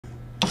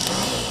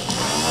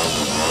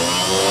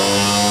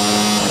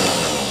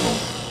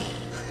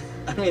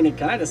I mean, it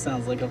kind of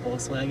sounds like a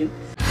Volkswagen.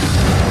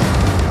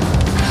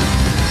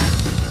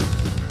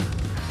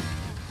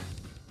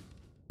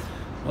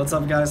 What's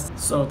up, guys?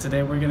 So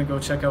today we're gonna go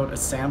check out a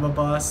Samba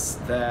bus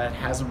that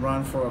hasn't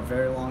run for a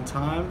very long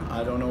time.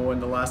 I don't know when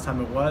the last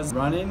time it was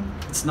running.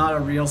 It's not a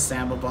real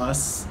Samba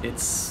bus.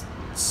 It's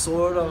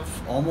sort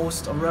of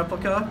almost a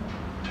replica,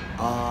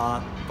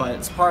 but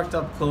it's parked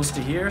up close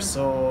to here,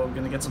 so I'm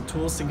gonna get some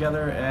tools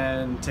together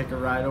and take a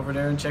ride over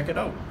there and check it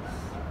out.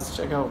 Let's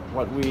check out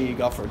what we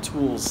got for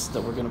tools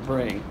that we're gonna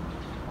bring.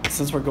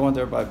 Since we're going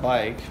there by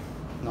bike,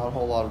 not a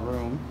whole lot of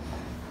room.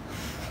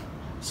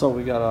 So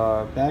we got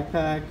our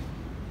backpack,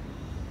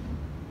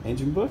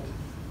 engine book,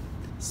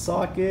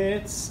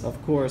 sockets,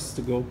 of course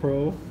the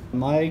GoPro,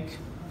 mic,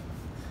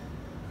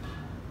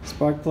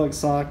 spark plug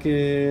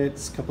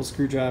sockets, couple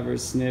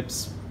screwdrivers,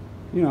 snips,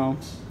 you know,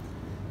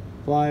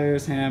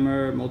 pliers,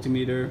 hammer,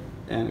 multimeter,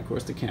 and of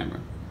course the camera.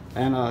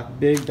 And a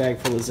big bag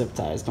full of zip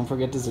ties. Don't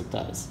forget the zip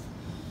ties.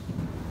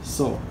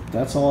 So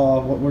that's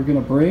all what we're gonna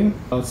bring.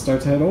 Let's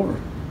start to head over.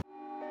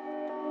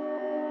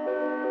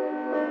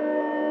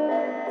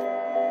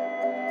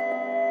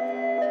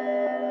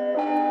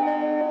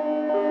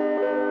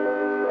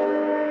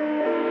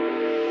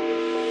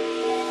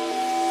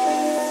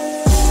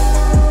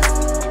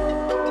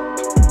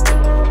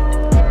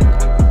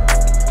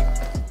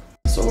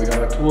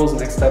 Tools.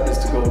 Next step is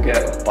to go get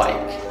a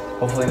bike.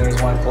 Hopefully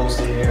there's one close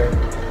to here.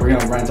 We're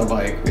gonna rent a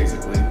bike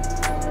basically.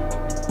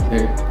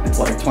 It's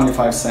like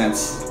 25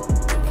 cents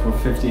for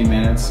 15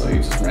 minutes, so you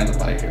just rent a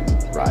bike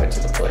and ride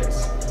to the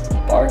place.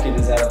 Parking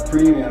is at a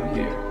premium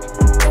here.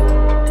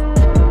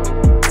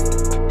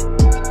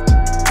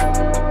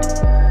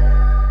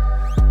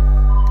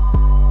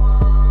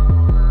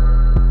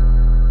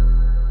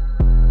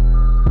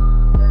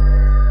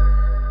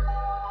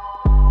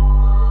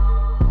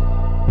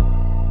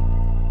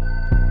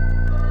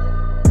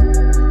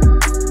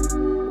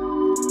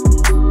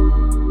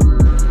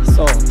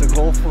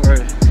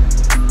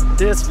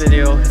 This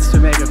video is to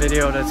make a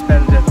video that's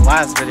better than the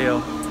last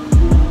video,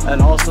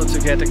 and also to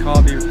get the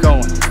Kombi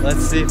going.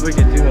 Let's see if we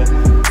can do it.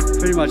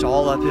 Pretty much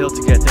all uphill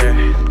to get there.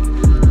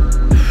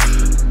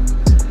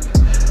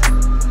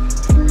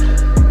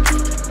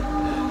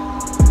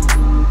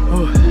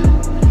 Ooh,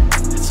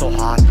 it's so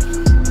hot.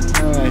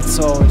 Alright,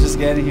 so we're just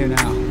getting here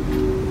now.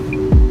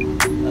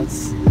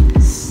 Let's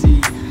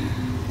see.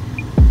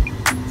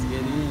 Let's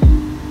get in.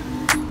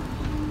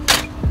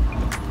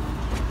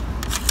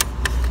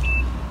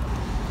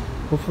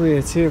 Hopefully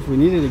it's here if we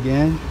need it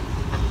again.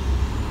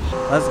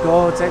 Let's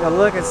go take a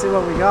look and see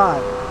what we got.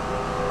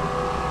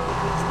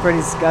 It's pretty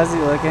scuzzy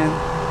looking.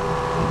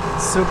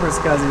 Super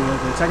scuzzy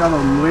looking. Check out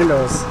the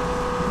windows.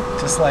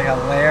 Just like a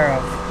layer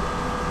of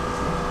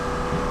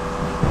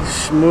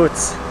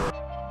schmutz.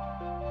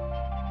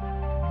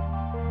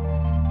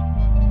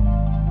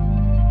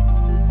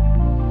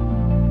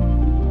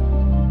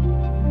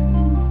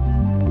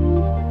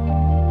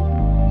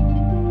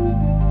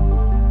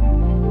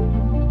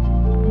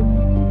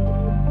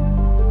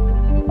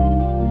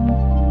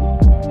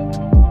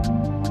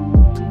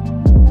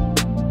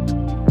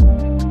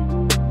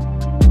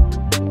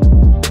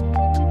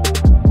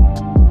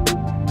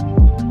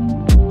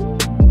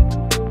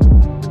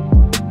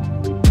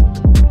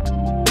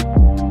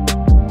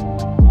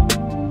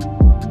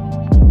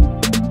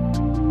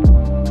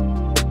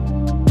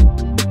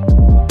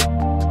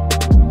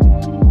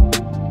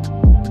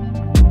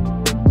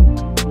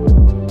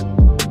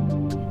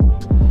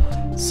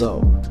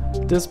 So,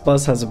 this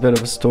bus has a bit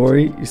of a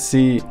story. You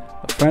see,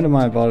 a friend of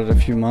mine bought it a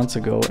few months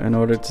ago in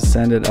order to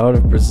send it out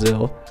of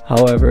Brazil.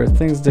 However,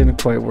 things didn't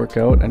quite work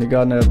out and he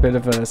got in a bit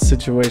of a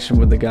situation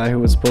with the guy who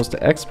was supposed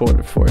to export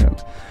it for him.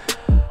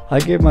 I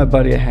gave my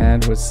buddy a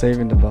hand with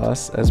saving the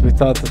bus as we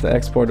thought that the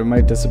exporter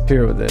might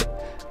disappear with it.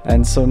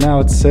 And so now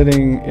it's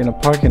sitting in a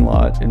parking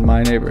lot in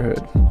my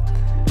neighborhood.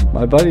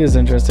 My buddy is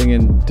interested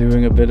in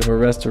doing a bit of a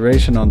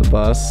restoration on the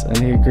bus, and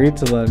he agreed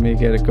to let me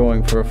get it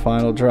going for a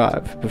final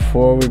drive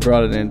before we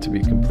brought it in to be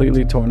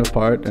completely torn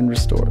apart and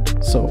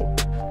restored. So,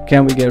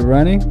 can we get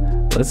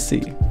running? Let's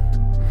see.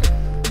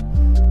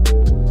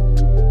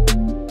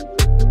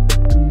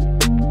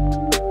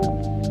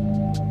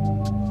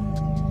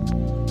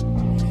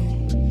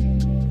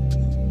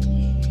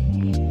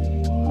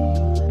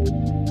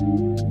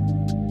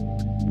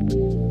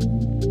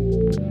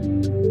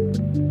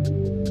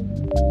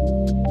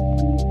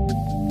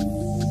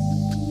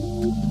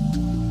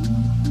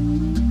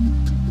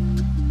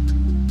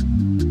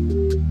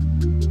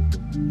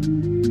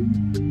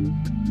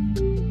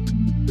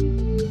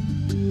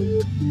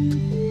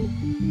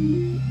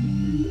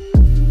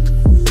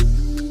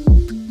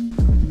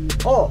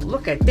 Oh,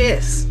 look at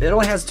this. It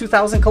only has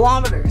 2,000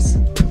 kilometers.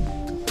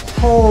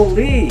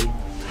 Holy,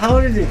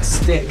 how did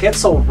it get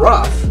so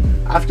rough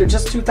after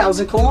just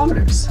 2,000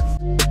 kilometers?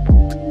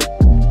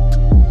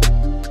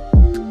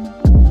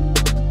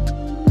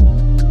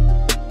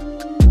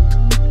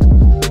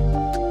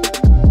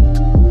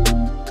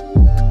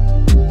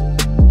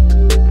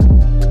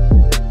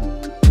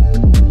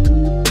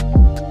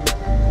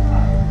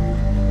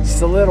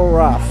 It's a little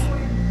rough.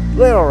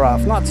 Little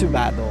rough, not too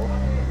bad though.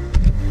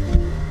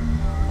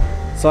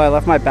 So I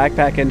left my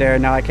backpack in there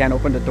and now I can't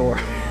open the door.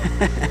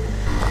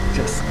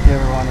 Just give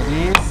her one of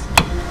these.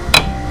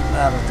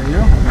 That'll do.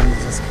 And then you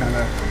just kind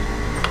of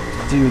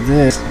do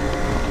this.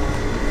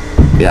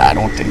 Yeah, I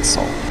don't think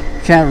so.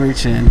 Can't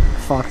reach in.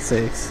 Fuck's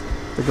sakes.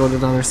 To go to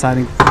the other side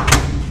and...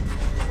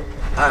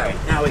 Alright,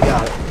 now we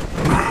got it.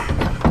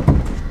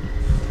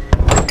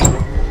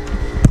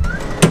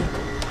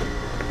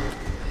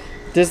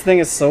 This thing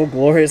is so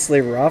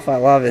gloriously rough, I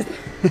love it.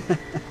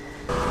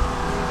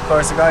 Of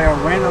course, you got your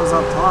windows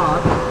up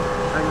top.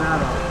 Check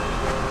that out.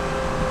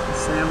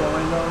 Samba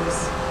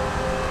windows.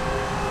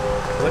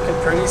 Looking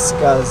pretty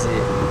scuzzy.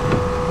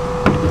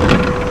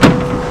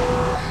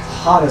 It's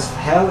hot as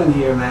hell in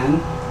here, man.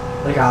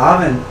 Like an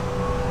oven.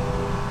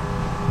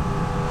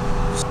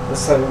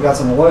 Looks like we got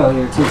some oil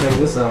here too. Check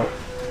this out.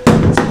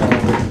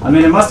 I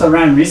mean, it must have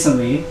ran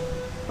recently.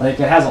 Like,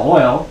 it has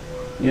oil,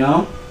 you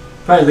know?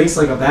 Probably leaks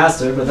like a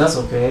bastard, but that's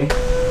okay.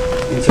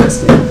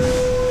 Interesting.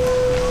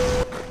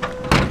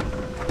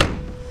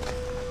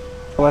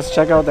 Let's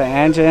check out the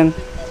engine.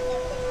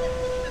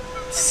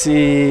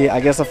 See, I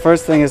guess the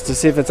first thing is to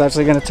see if it's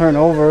actually going to turn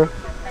over.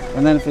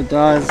 And then if it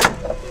does,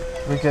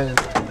 we can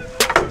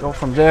go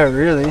from there,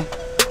 really.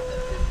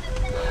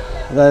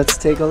 Let's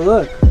take a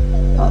look.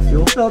 Oh,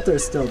 fuel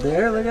filter's still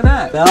there. Look at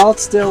that.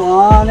 Belt's still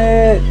on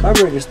it.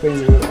 Carburetor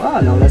springs are...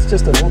 Oh, no, that's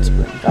just an old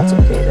spring. That's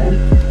okay, then.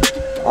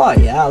 Oh,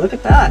 yeah, look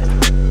at that.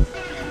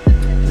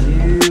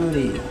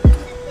 Beauty.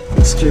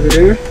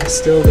 Distributor,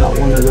 still got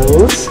one of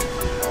those.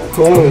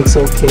 Coil looks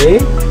okay.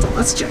 So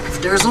let's check if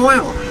there's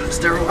oil. Is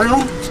there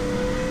oil?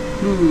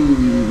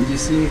 You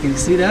see, you can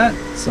see that?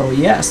 So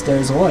yes,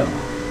 there's oil.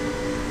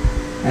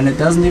 And it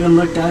doesn't even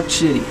look that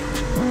shitty.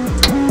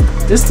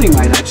 This thing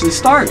might actually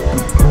start.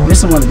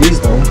 Missing one of these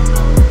though.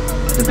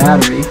 The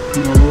battery.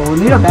 We'll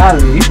need a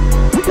battery.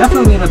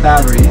 Definitely need a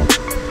battery.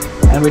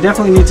 And we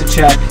definitely need to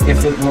check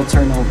if it will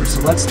turn over.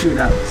 So let's do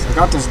that. So I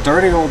got this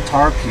dirty old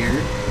tarp here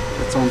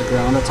that's on the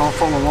ground. It's all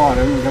full of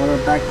water. We got our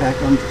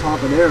backpack on the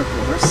top of there, of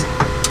course.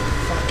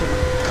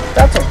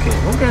 That's okay.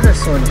 We'll get her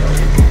sorted out.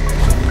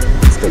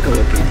 Let's take a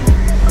look at it.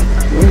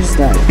 Where's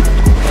that?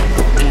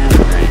 Damn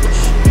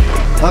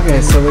wrench.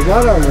 Okay, so we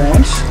got our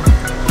wrench.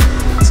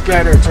 Let's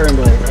get her turned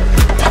over.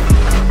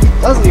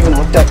 Doesn't even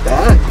look that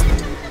bad.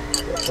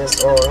 Get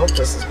this. Oh, I hope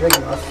this is big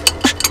enough.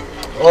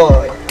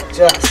 Oh,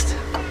 yeah,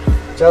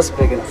 just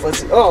big enough. Let's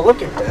see. Oh,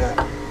 look at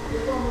that.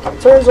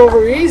 It turns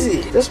over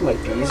easy. This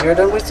might be easier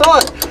than we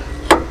thought.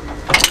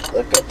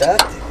 Look at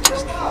that thing.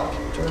 Just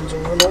turns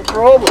over no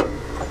problem.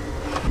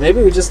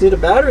 Maybe we just need a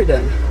battery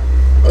then.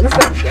 What if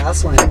that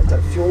gas line,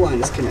 that fuel line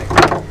is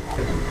connected?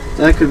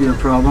 That could be a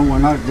problem. We're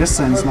not. This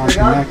end's not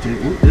connected.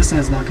 Ooh, this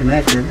end's not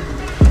connected.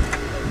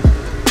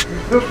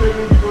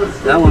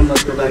 That one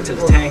must go back to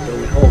the tank that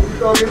we hold.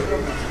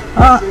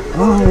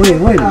 Oh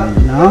wait a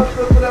minute now.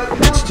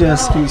 Let's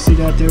just, can you see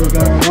that there? We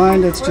got our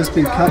line that's just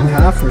been cut in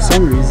half for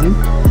some reason.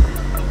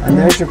 And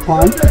there's your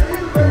pump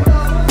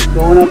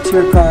going up to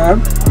your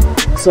carb.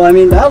 So I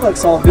mean, that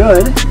looks all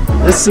good.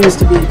 This seems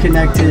to be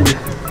connected.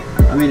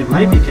 I mean, it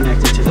might be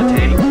connected to the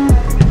tank.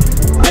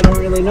 I don't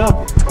really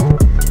know.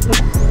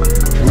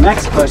 The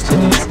next question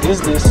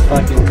is this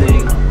fucking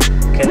thing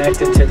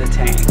connected to the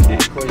tank?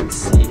 Can't quite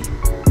see.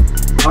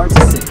 Hard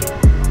to see.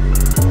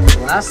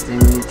 The last thing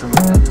we need to look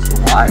at is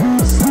the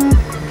wires.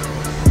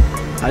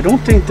 I don't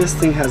think this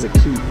thing has a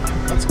key.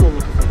 Let's go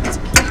look if it has a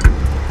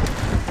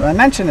key. Did I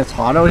mention it's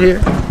hot out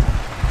here?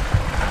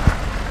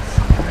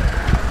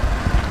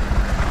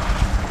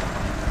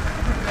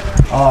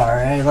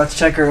 Alright, let's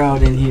check her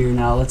out in here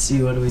now. Let's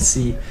see, what do we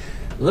see?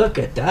 Look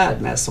at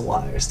that mess of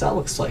wires. That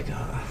looks like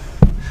a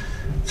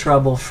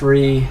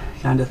trouble-free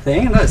kind of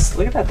thing.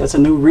 Look at that, that's a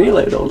new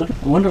relay though. Look,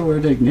 I wonder where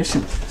the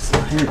ignition is.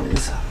 Here it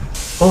is.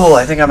 Oh,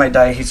 I think I might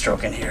die of heat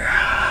stroke in here.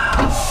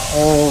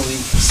 Holy,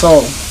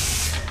 so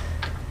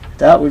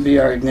that would be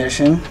our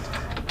ignition.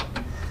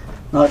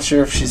 Not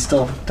sure if she's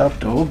still hooked up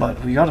though, but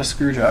we got a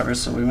screwdriver,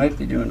 so we might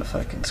be doing a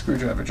fucking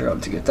screwdriver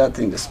job to get that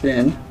thing to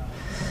spin.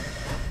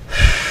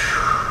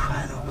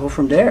 Go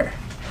from there.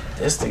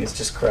 This thing is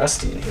just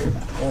crusty in here,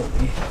 man.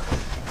 Holy,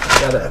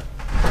 got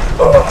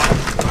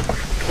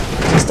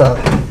just a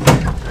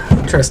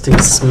interesting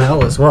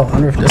smell as well. I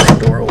wonder if this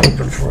door will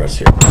open for us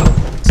here.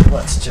 So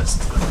let's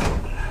just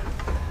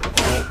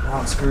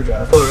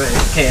screwdriver.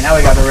 Alright, okay, now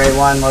we got the right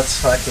one.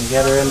 Let's fucking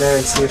get her in there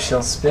and see if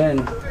she'll spin.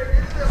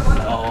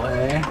 No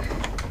way.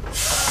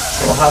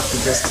 So we'll have to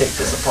just take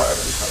this apart and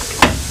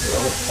fucking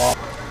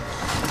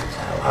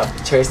we'll have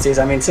to trace these.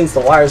 I mean, since the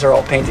wires are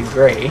all painted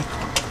gray,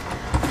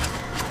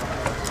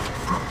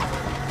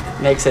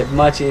 makes it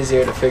much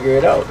easier to figure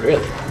it out,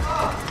 really.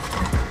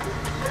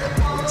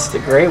 It's the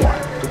gray one.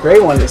 The gray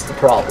one is the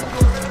problem.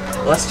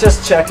 Let's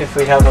just check if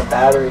we have a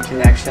battery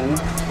connection.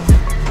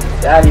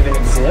 If that even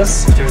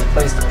exists. If there's a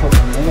place to put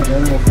one in, and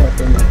then we'll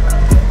fucking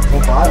go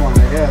buy one,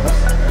 I guess.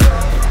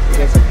 We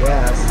get some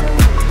gas.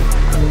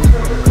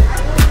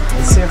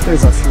 Let's see if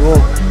there's a fuel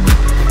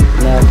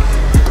neck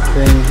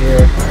thing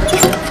here.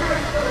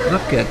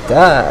 Look at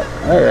that.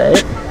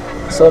 Alright.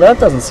 So that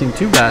doesn't seem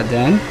too bad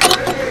then.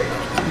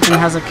 It even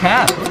has a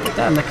cap. Look at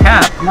that, and the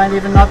cap might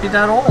even not be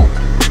that old.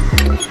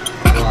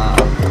 Wow.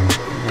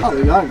 Oh,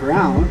 we got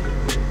ground.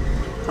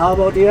 How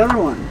about the other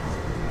one?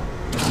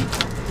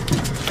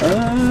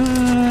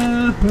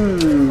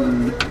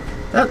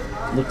 That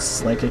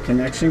looks like a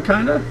connection,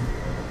 kinda.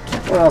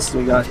 What else do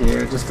we got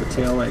here? Just the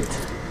taillight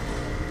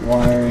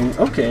wiring.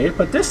 Okay,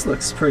 but this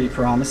looks pretty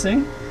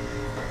promising.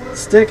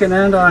 Stick an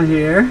end on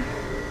here.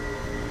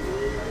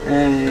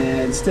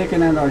 And stick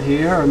an end on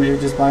here, or maybe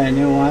just buy a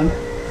new one.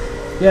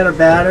 Get a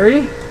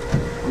battery.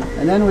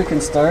 And then we can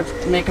start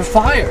making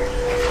fire.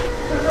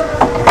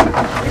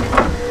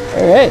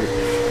 Alright.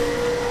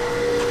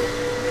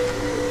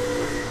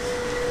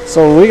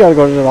 So we gotta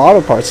go to the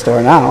auto parts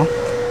store now.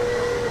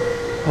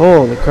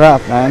 Holy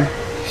crap, man.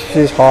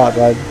 She's hot,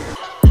 bud.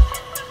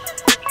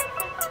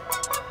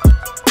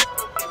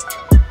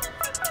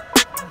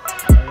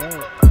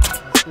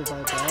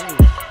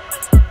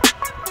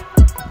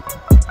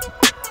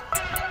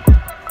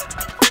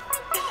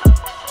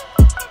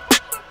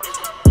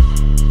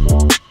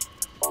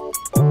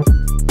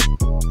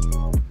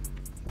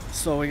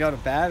 So we got a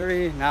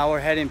battery. Now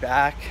we're heading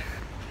back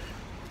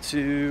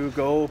to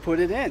go put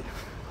it in.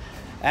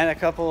 And a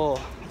couple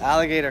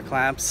alligator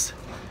clamps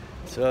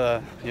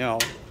to, you know,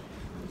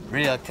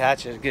 really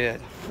attach it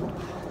good.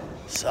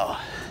 So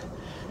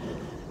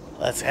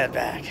let's head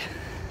back.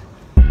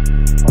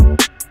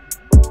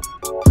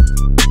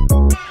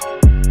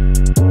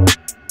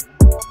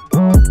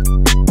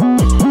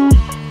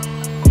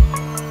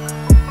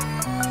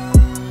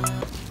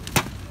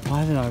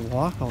 Why did I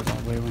walk all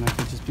that way when I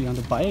could just be on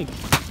the bike?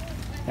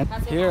 And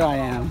here I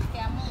am,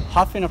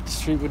 hopping up the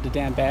street with the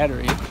damn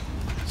battery.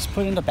 Just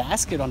put in the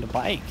basket on the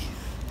bike.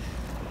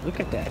 Look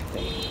at that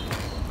thing.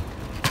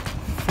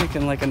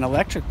 Freaking like an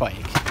electric bike.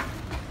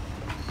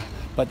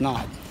 But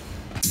not.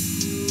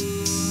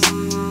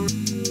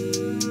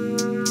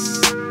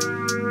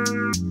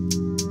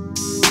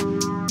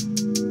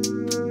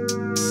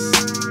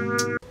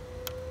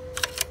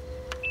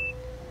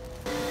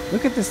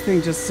 Look at this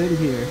thing just sitting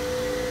here.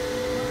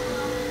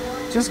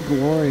 Just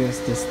glorious,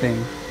 this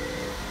thing.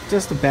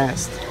 Just the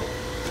best.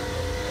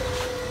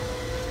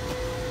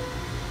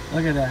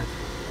 Look at that.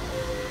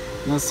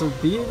 Na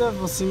subida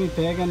você me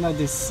pega, na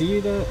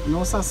descida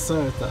nos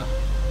acerta.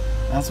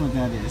 That's what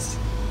that is.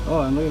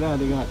 Oh, and look at that,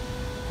 they got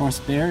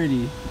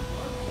prosperity.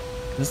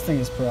 This thing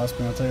is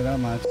prospering, I'll tell you that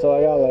much. So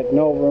I got like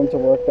no room to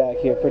work back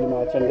here pretty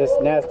much, and this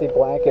nasty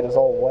blanket is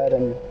all wet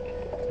and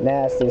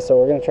nasty, so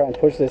we're gonna try and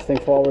push this thing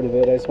forward a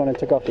bit. I just went and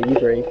took off the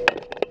e-brake.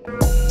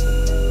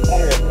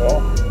 There we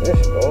go. There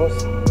she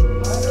goes.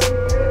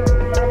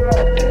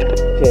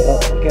 Okay,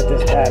 let's get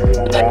this battery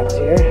unwrapped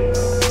here.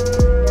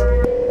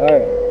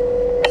 Alright,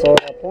 so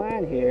our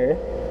plan here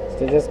is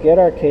to just get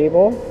our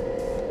cable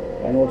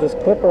and we'll just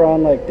clip her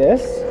on like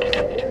this.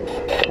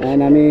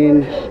 And I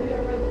mean,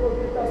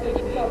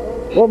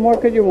 what more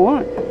could you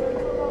want?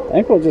 I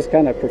think we'll just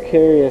kind of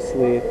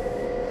precariously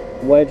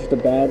wedge the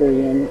battery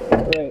in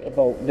right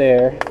about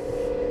there.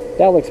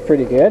 That looks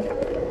pretty good.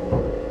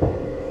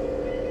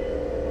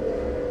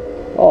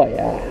 Oh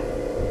yeah.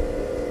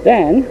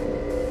 Then,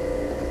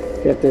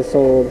 get this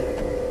old,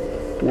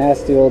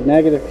 nasty old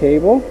negative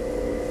cable.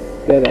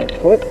 Get a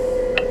clip.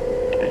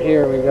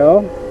 Here we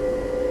go.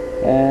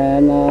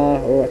 And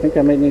oh, I think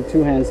I might need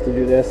two hands to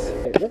do this.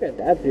 Hey, look at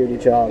that beauty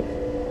job.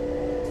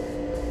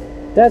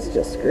 That's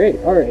just great.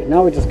 Alright,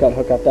 now we just gotta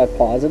hook up that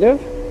positive.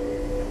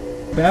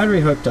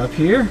 Battery hooked up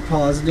here.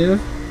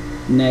 Positive,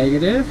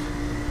 negative.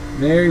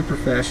 Very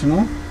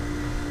professional.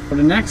 So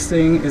the next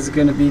thing is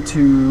gonna be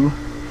to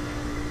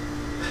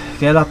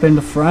get up in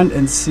the front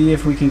and see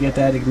if we can get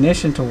that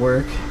ignition to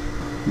work.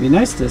 It'd be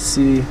nice to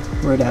see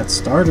where that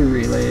starter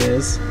relay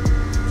is.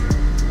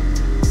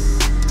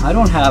 I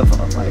don't have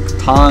like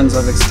tons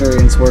of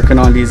experience working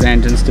on these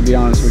engines, to be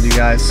honest with you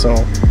guys, so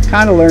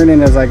kind of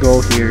learning as I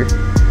go here.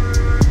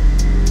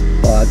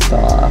 But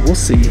we'll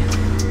see.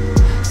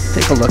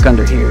 Take a look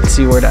under here and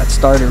see where that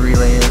starter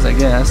relay is, I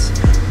guess.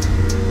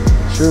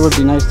 Sure would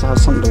be nice to have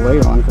something to lay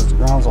on because the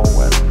ground's all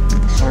wet.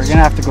 So we're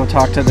gonna have to go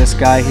talk to this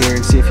guy here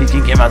and see if he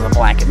can give us a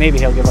blanket. Maybe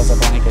he'll give us a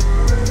blanket.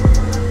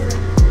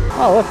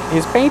 Oh look,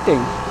 he's painting.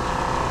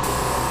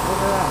 Look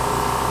at that.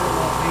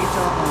 Paint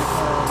job on the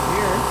car over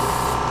here.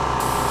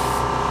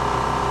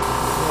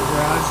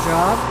 Garage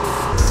job.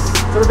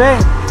 Tudo bem?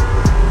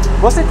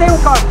 Você tem um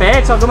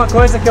carpete, alguma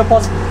coisa que eu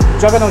posso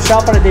jogar no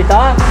chão para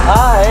deitar?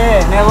 Ah,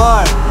 é,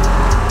 melhor.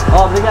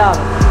 Oh, obrigado.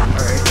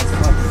 Alright,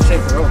 let's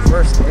shake the road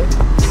first, right?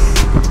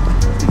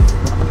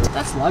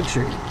 That's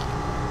luxury.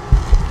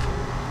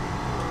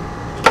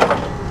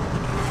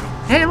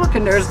 Hey, look,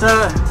 and there's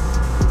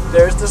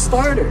the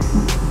starter.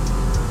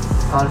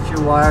 Got a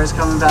few wires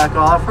coming back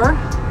off her.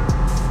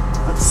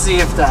 Let's see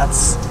if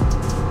that's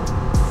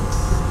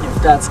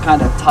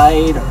kind of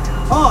tight. Or,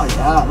 oh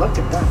yeah, look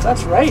at that.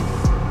 That's right.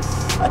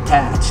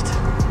 Attached.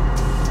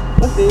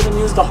 Look, they even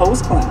used a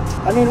hose clamp.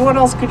 I mean, what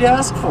else could you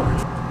ask for?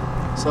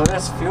 So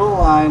this fuel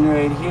line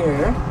right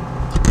here,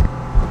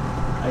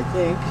 I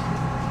think,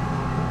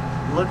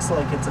 looks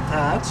like it's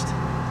attached.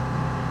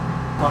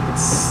 Fucking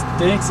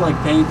stinks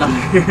like paint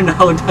down here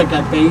now. I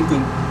got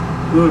painting.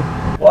 Ooh.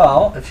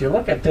 Well, if you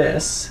look at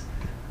this,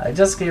 I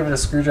just gave it a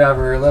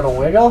screwdriver a little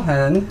wiggle,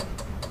 and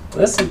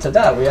listen to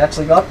that. We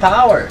actually got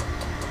power.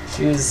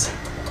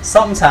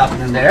 Something's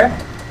happening there.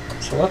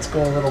 So let's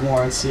go a little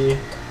more and see.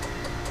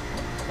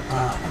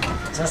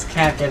 Just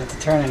can't get it to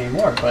turn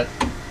anymore, but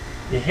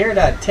you hear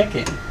that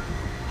ticking.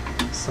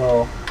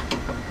 So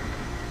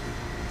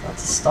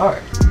that's a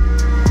start.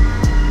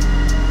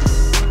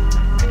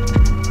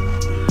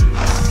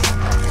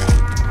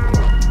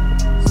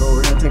 So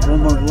we're gonna take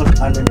one more look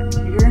underneath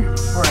here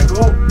before I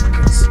go,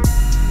 because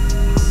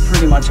I'm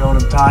pretty much out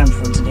of time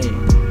for today.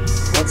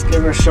 Let's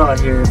give her a shot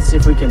here and see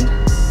if we can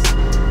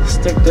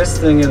stick this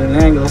thing at an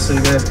angle so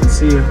you guys can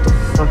see what the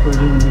fuck we're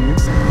doing here.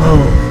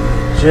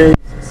 Oh, jeez,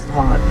 it's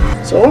hot.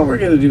 So what we're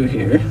gonna do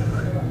here,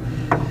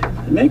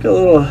 make a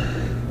little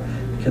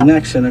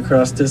connection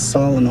across this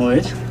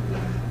solenoid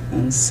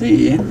and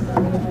see if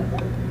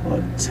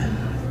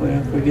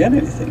we get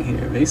anything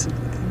here, basically.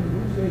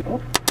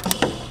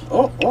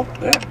 Oh,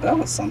 that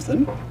was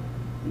something.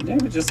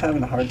 Maybe just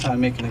having a hard time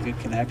making a good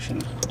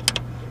connection.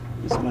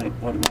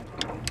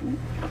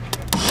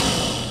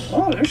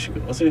 Oh, there she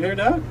goes. You hear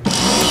that?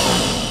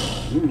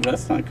 Ooh,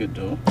 that's not good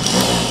though.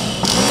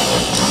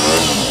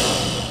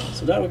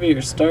 So that would be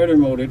your starter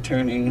motor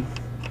turning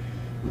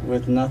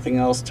with nothing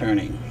else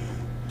turning.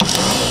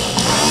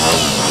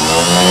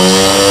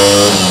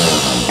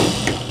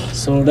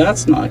 So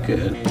that's not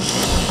good.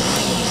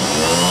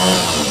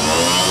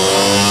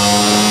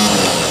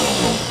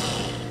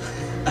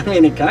 I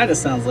mean, it kind of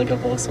sounds like a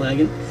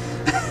Volkswagen.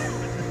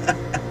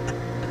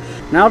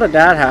 Now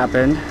that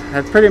happened,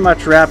 that pretty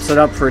much wraps it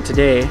up for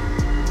today.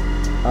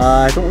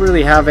 I don't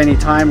really have any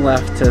time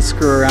left to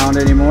screw around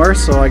anymore,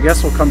 so I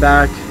guess we'll come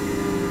back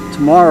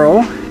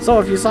tomorrow. So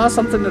if you saw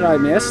something that I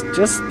missed,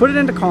 just put it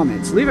in the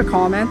comments. Leave a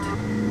comment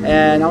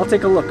and I'll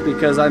take a look,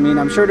 because I mean,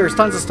 I'm sure there's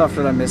tons of stuff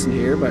that I'm missing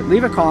here, but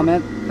leave a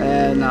comment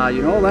and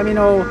you know, let me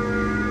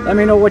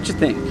know what you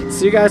think.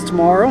 See you guys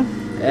tomorrow,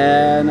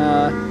 and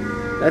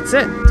that's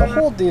it. To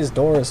hold these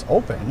doors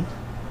open,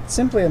 it's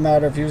simply a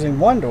matter of using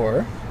one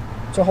door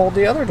to hold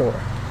the other door,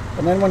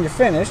 and then when you're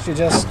finished, you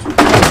just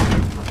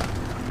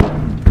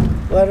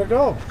let her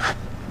go.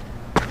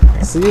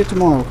 See you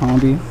tomorrow,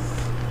 Kombi.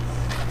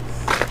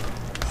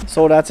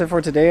 So that's it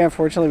for today.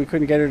 Unfortunately, we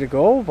couldn't get her to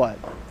go, but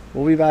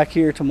we'll be back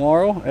here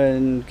tomorrow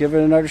and give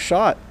it another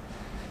shot.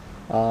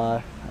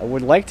 I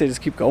would like to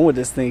just keep going with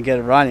this thing and get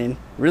it running.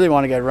 Really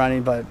want to get it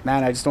running, but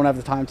man, I just don't have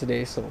the time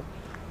today, so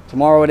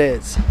tomorrow it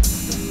is.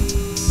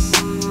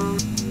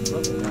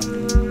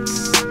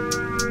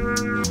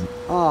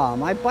 Ah,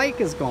 my bike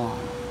is gone.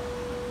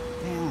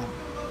 Damn.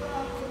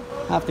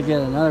 Have to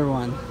get another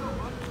one.